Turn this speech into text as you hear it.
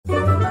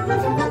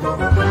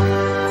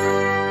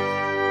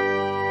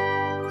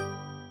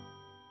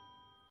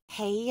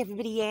Hey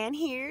everybody, Ann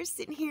here,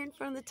 sitting here in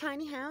front of the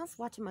tiny house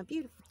watching my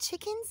beautiful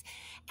chickens,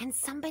 and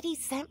somebody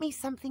sent me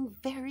something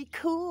very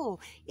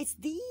cool. It's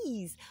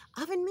these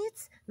oven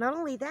mitts. Not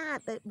only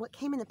that, but what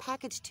came in the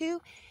package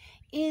too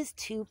is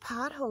 2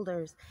 pot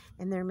holders,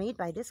 and they're made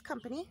by this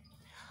company,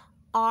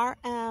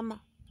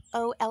 RMOLITTY,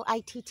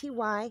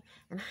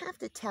 and I have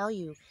to tell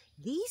you,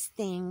 these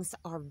things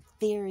are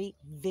very,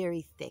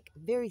 very thick,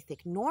 very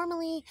thick.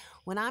 Normally,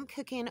 when I'm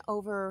cooking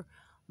over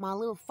my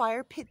little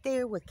fire pit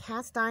there with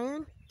cast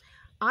iron,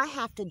 I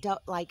have to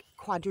like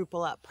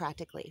quadruple up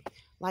practically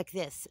like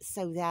this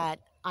so that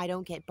I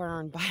don't get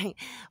burned by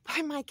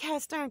my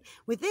cast iron.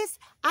 With this,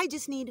 I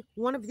just need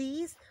one of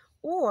these,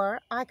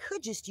 or I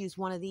could just use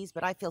one of these,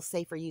 but I feel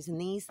safer using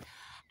these.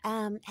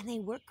 And they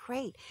work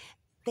great.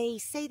 They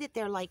say that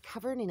they're like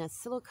covered in a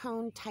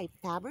silicone type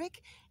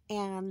fabric,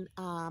 and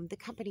the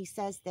company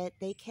says that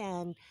they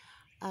can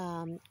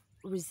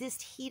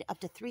resist heat up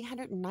to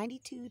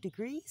 392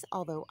 degrees,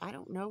 although I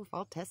don't know if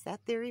I'll test that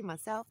theory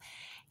myself.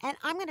 And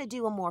I'm going to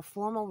do a more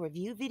formal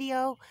review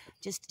video,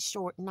 just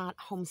short, not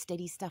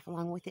homesteady stuff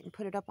along with it, and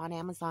put it up on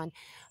Amazon.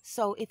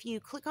 So if you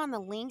click on the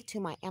link to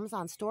my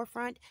Amazon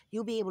storefront,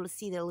 you'll be able to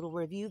see the little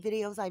review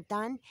videos I've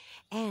done.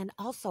 And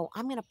also,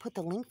 I'm going to put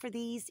the link for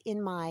these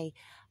in my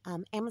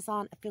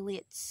Amazon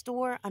affiliate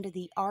store under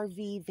the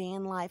RV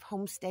Van Life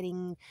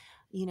Homesteading,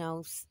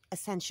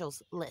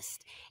 essentials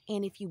list.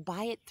 And if you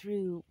buy it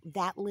through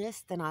that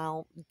list, then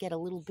I'll get a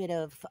little bit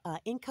of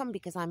income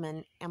because I'm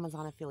an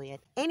Amazon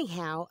affiliate.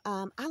 Anyhow,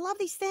 I love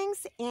these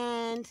things,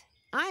 and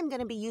I'm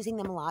going to be using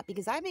them a lot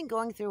because I've been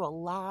going through a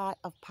lot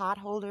of pot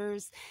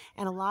holders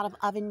and a lot of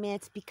oven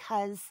mitts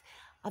because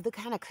of the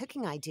kind of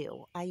cooking I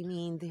do. I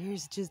mean,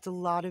 there's just a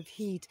lot of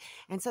heat,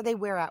 and so they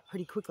wear out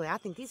pretty quickly. I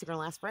think these are going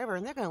to last forever,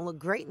 and they're going to look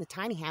great in the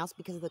tiny house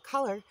because of the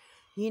color.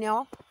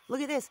 Look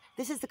at this.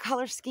 This is the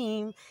color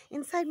scheme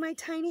inside my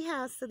tiny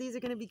house, so these are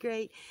going to be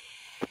great.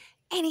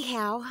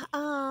 Anyhow,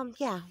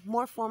 yeah,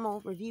 more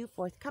formal review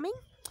forthcoming.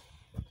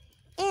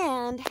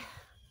 And,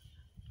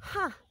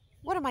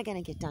 what am I going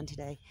to get done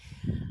today?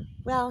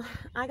 Well,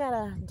 I got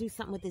to do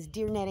something with this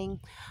deer netting.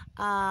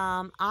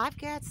 I've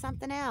got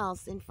something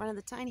else in front of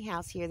the tiny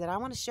house here that I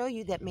want to show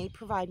you that may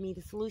provide me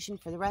the solution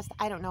for the rest.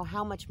 I don't know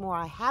how much more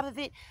I have of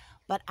it,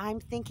 but I'm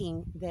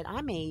thinking that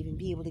I may even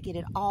be able to get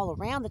it all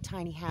around the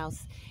tiny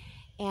house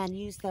and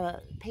use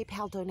the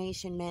PayPal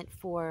donation meant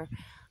for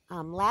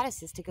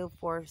lattices to go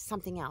for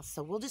something else.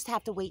 So we'll just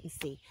have to wait and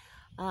see.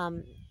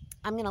 I'm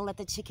going to let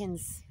the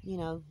chickens,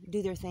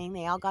 do their thing.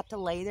 They all got to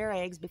lay their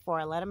eggs before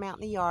I let them out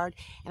in the yard.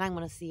 And I'm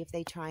going to see if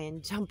they try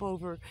and jump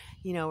over,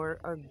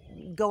 or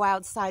go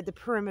outside the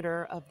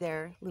perimeter of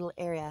their little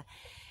area.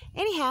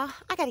 Anyhow,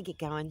 I got to get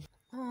going.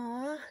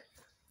 Aw,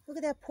 look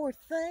at that poor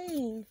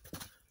thing.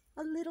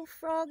 A little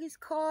frog is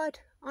caught.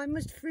 I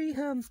must free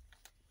him.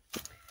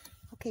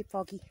 Okay,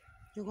 Froggy,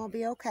 you're going to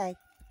be okay.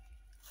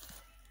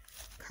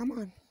 Come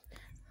on.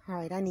 All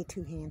right, I need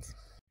 2 hands.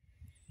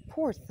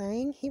 Poor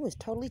thing, he was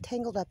totally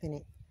tangled up in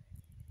it.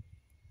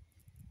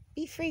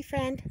 Be free,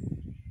 friend.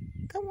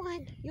 Go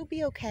on, you'll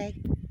be okay.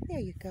 There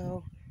you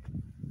go.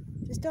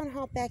 Just don't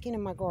hop back into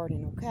my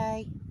garden,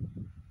 okay?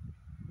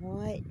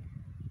 What?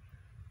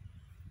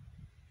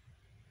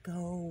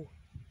 Go.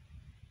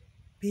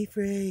 Be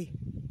free.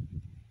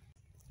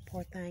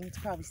 Poor thing, it's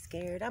probably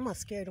scared. I'm going to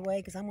scare it away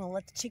because I'm going to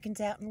let the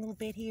chickens out in a little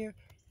bit here.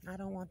 I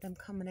don't want them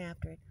coming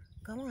after it.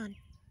 Come on.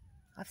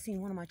 I've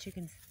seen one of my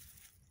chickens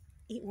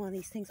eat one of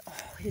these things. Oh,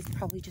 it is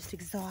probably just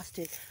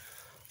exhausted.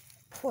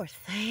 Poor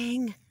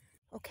thing.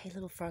 Okay,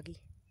 little froggy.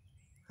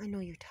 I know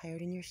you're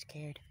tired and you're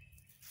scared.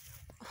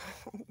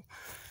 Oh,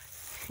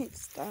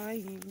 it's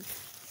dying.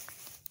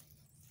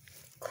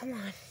 Come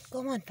on.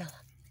 Go on, fella.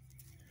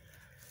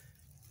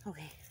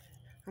 Okay,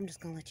 I'm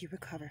just going to let you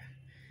recover.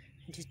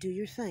 And just do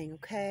your thing,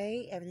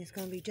 okay? Everything's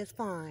going to be just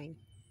fine.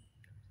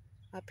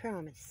 I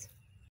promise.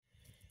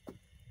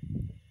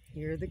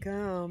 Here they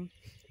come.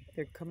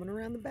 They're coming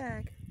around the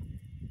back.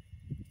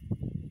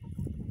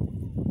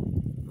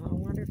 I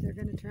wonder if they're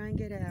going to try and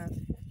get out.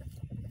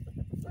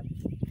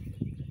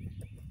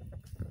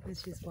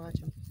 Let's just watch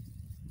them.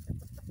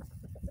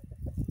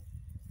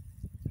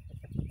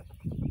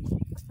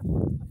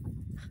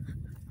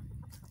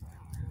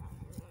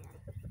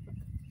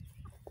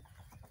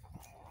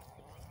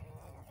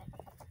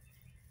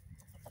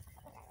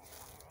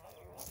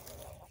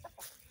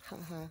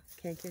 Haha,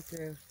 can't get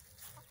through.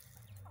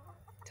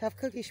 Tough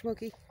cookie,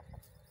 Schmookie.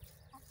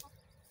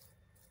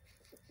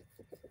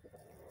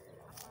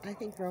 I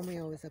think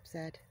Romeo is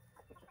upset.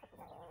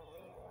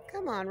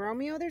 Come on,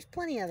 Romeo, there's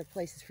plenty of other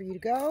places for you to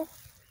go.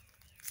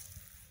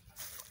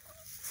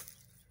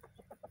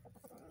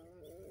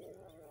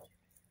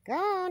 Go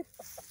on.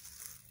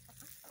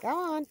 Go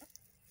on.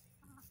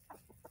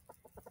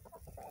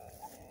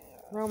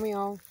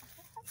 Romeo.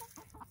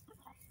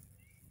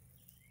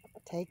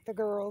 Take the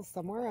girls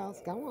somewhere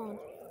else. Go on.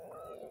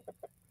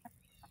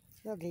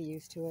 They'll get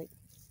used to it.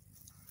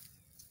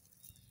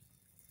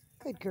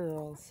 Good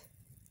girls.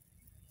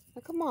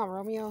 Now, come on,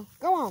 Romeo.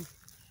 Go on.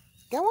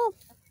 Go on.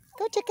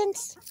 Go,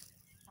 chickens.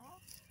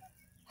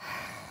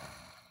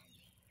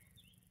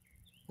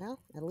 Well,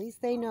 at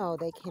least they know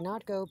they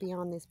cannot go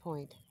beyond this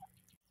point.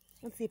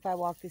 Let's see if I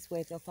walk this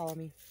way if they'll follow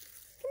me.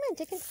 Come on,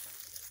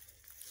 chickens.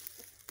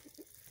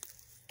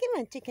 Come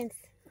on, chickens.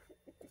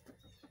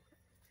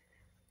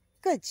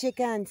 Good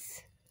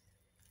chickens.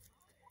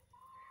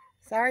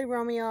 Sorry,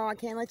 Romeo, I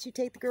can't let you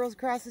take the girls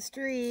across the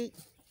street.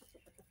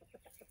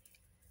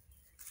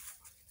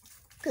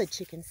 Good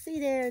chickens. See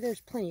there?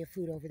 There's plenty of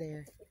food over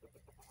there.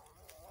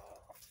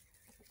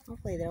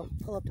 Hopefully they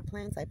don't pull up the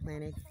plants I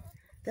planted.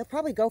 They'll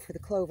probably go for the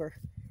clover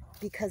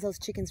because those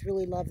chickens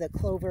really love the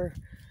clover.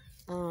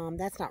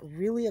 That's not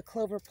really a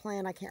clover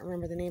plant. I can't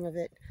remember the name of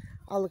it.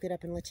 I'll look it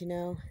up and let you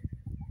know.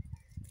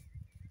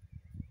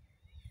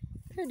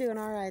 They're doing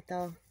all right,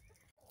 though.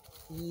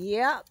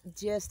 Yep,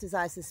 just as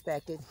I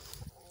suspected.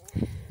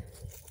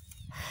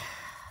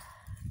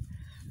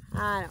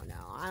 I don't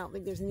know. I don't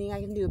think there's anything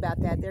I can do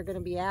about that. They're going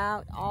to be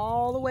out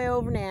all the way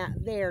over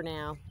there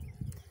now.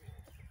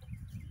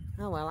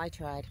 Oh, well, I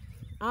tried.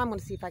 I'm going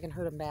to see if I can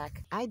herd them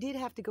back. I did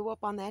have to go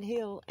up on that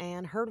hill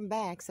and herd them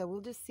back, so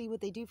we'll just see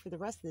what they do for the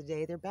rest of the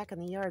day. They're back in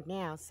the yard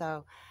now,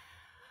 so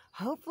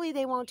hopefully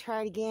they won't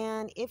try it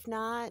again. If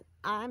not,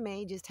 I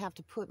may just have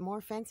to put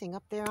more fencing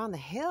up there on the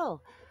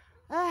hill.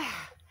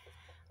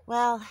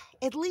 Well,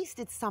 at least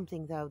it's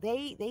something, though.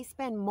 They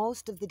spend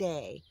most of the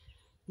day,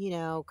 you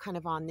know, kind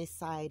of on this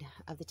side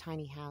of the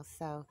tiny house.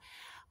 So,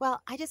 well,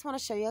 I just want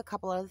to show you a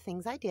couple other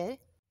things I did.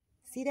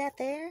 See that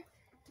there?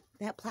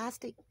 That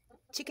plastic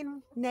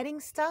chicken netting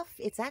stuff?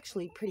 It's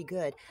actually pretty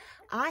good.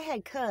 I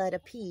had cut a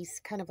piece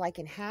kind of like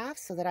in half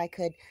so that I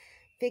could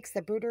fix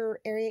the brooder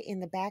area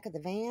in the back of the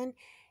van.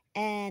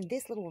 And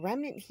this little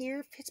remnant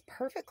here fits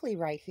perfectly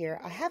right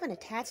here. I haven't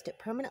attached it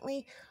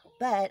permanently,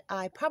 but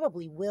I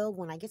probably will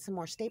when I get some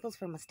more staples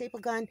from a staple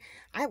gun.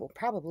 I will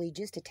probably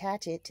just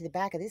attach it to the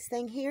back of this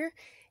thing here.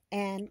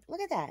 And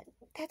look at that.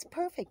 That's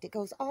perfect. It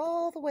goes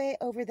all the way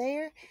over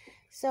there.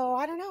 So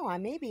I don't know. I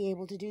may be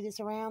able to do this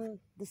around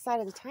the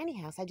side of the tiny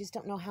house. I just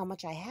don't know how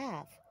much I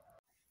have.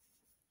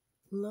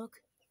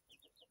 Look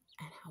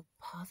at how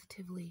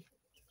positively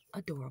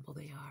adorable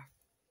they are.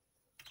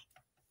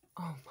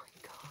 Oh my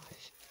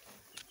gosh.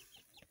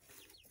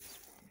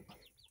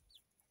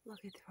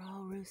 Look, they're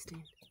all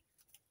roosting.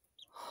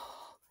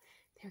 Oh,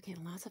 they're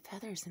getting lots of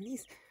feathers. And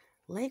these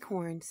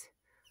leghorns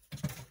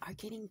are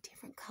getting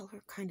different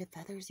color kind of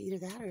feathers. Either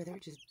that or they're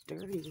just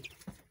dirty.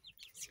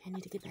 See, I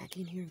need to get back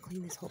in here and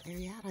clean this whole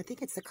area out. I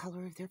think it's the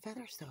color of their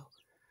feathers, though.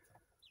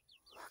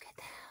 Look at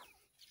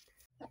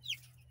them.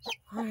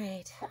 All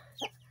right.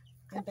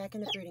 I'm back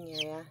in the brooding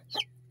area.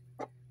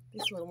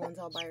 This little one's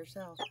all by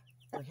herself,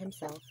 or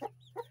himself.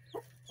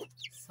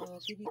 So I'll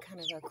give you kind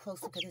of a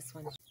close look at this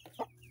one.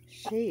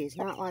 She is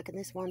not liking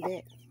this one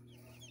bit.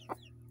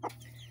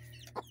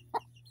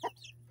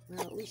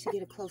 Well, at least you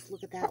get a close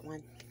look at that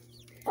one.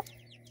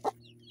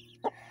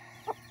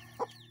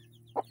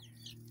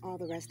 All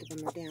the rest of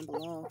them are down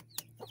below.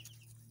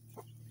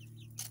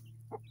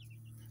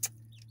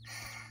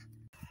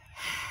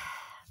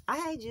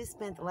 I just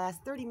spent the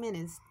last 30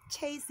 minutes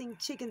chasing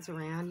chickens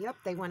around. Yep,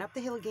 they went up the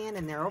hill again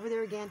and they're over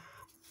there again.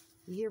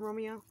 You hear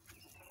Romeo?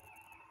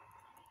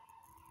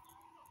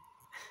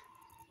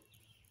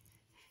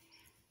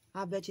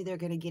 I bet you they're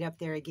going to get up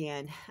there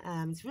again.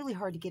 It's really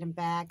hard to get them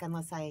back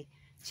unless I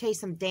chase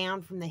them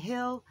down from the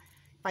hill.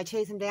 If I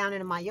chase them down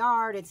into my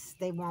yard,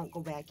 they won't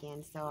go back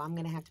in. So I'm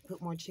going to have to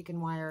put more chicken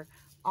wire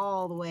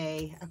all the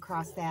way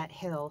across that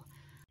hill.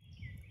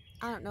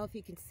 I don't know if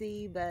you can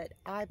see, but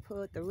I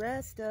put the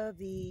rest of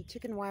the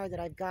chicken wire that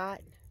I've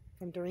got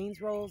from Doreen's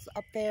rolls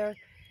up there,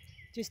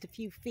 just a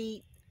few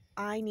feet.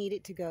 I need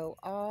it to go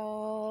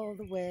all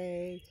the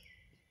way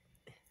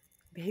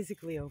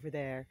basically over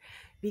there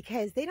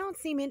because they don't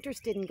seem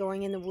interested in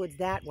going in the woods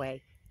that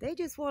way. They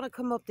just want to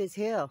come up this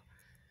hill.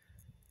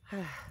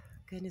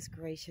 Goodness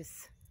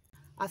gracious.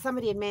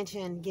 Somebody had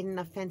mentioned getting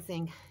enough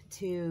fencing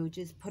to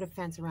just put a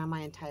fence around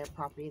my entire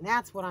property, and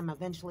that's what I'm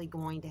eventually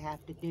going to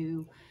have to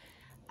do.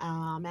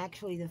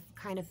 Actually, the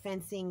kind of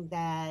fencing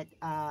that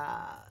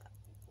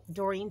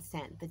Doreen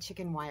sent, the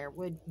chicken wire,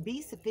 would be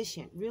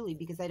sufficient, really,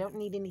 because I don't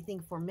need anything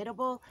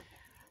formidable,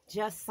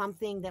 just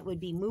something that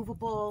would be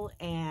movable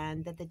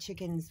and that the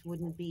chickens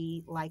wouldn't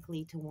be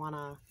likely to want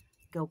to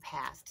go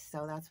past.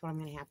 So that's what I'm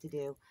going to have to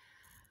do.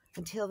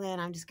 Until then,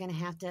 I'm just going to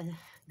have to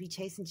be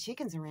chasing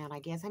chickens around, I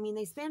guess. I mean,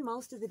 they spend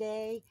most of the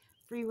day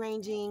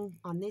free-ranging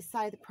on this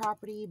side of the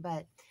property,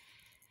 but,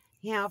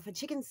 you know, if a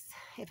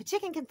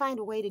chicken can find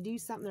a way to do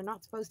something they're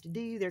not supposed to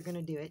do, they're going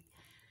to do it.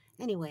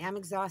 Anyway, I'm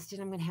exhausted.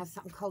 I'm going to have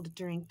something cold to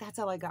drink. That's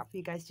all I got for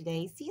you guys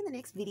today. See you in the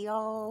next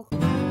video.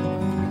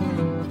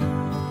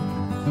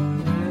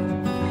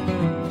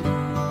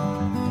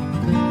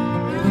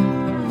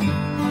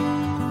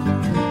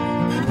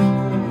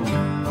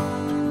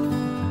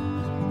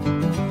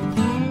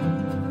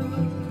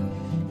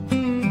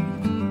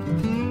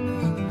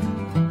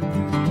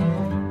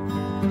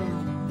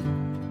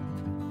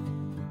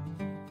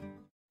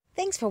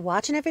 Thanks for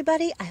watching,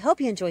 everybody. I hope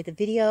you enjoyed the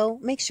video.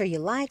 Make sure you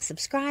like,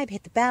 subscribe,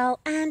 hit the bell,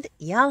 and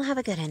y'all have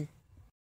a good one.